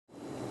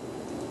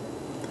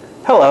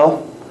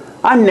Hello,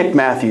 I'm Nick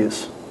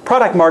Mathews,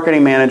 Product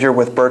Marketing Manager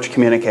with Birch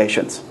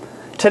Communications.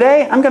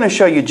 Today I'm going to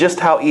show you just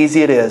how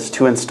easy it is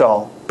to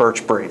install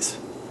Birch Breeze.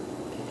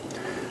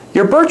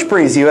 Your Birch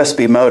Breeze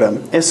USB modem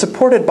is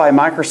supported by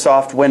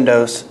Microsoft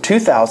Windows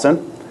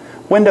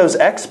 2000, Windows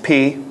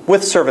XP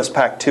with Service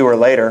Pack 2 or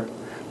later,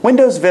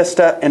 Windows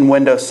Vista, and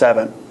Windows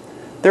 7.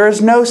 There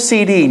is no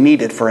CD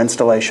needed for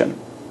installation.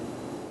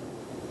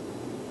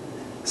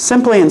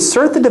 Simply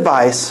insert the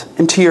device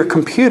into your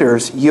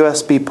computer's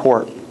USB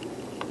port.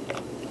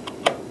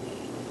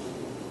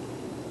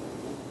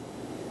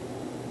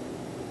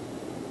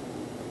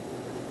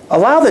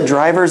 Allow the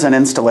drivers and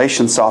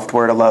installation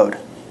software to load.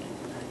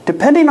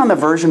 Depending on the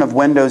version of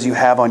Windows you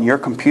have on your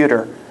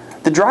computer,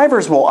 the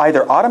drivers will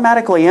either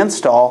automatically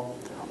install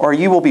or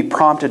you will be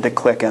prompted to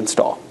click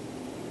Install.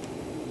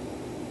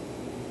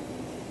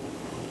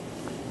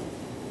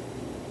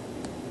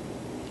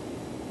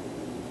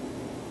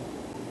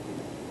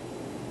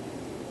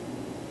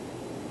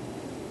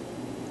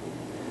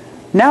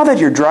 Now that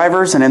your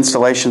drivers and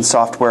installation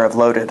software have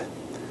loaded,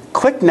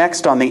 click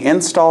Next on the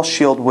Install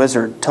Shield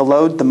wizard to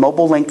load the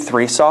Mobile Link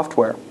 3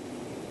 software.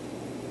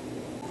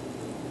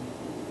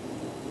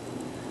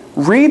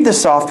 Read the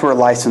software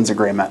license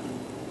agreement.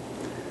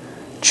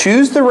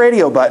 Choose the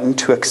radio button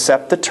to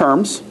accept the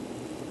terms,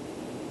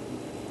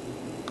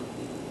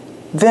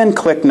 then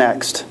click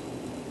Next.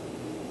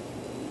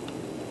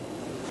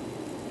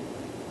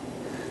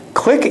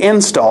 Click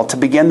Install to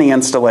begin the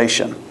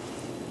installation.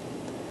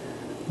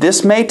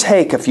 This may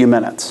take a few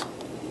minutes.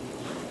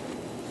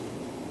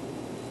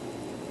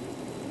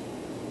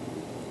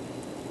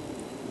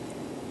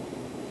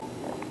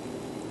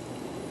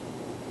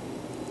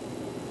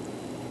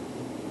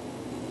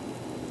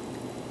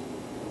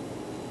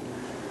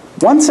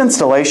 Once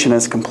installation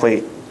is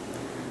complete,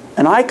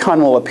 an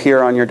icon will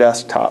appear on your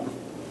desktop.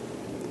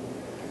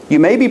 You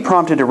may be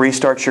prompted to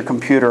restart your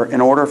computer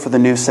in order for the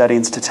new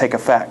settings to take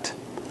effect.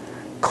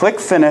 Click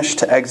Finish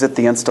to exit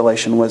the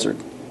installation wizard.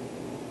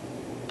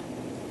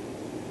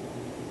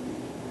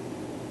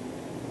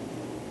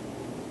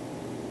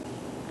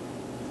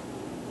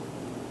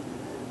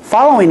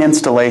 Following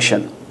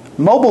installation,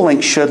 Mobile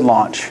Link should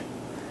launch.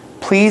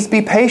 Please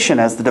be patient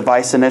as the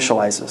device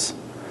initializes.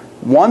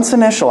 Once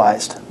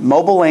initialized,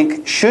 Mobile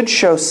Link should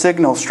show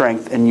signal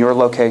strength in your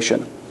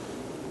location.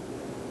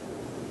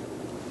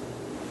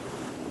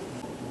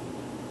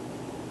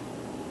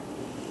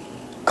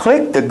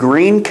 Click the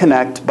green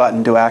Connect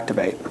button to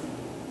activate.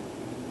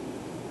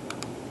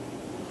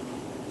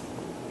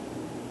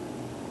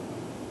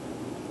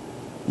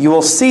 You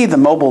will see the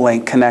Mobile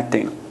Link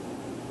connecting.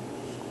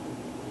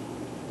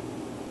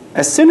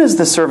 As soon as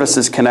the service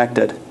is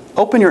connected,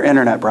 open your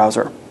internet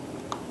browser.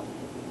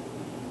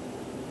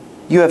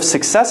 You have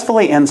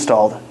successfully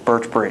installed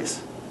Birch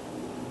Breeze.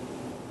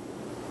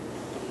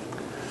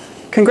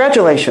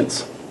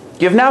 Congratulations!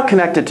 You have now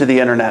connected to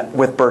the internet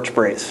with Birch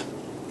Breeze.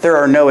 There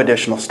are no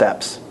additional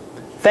steps.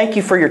 Thank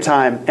you for your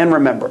time, and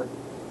remember,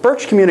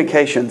 Birch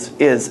Communications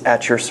is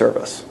at your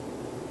service.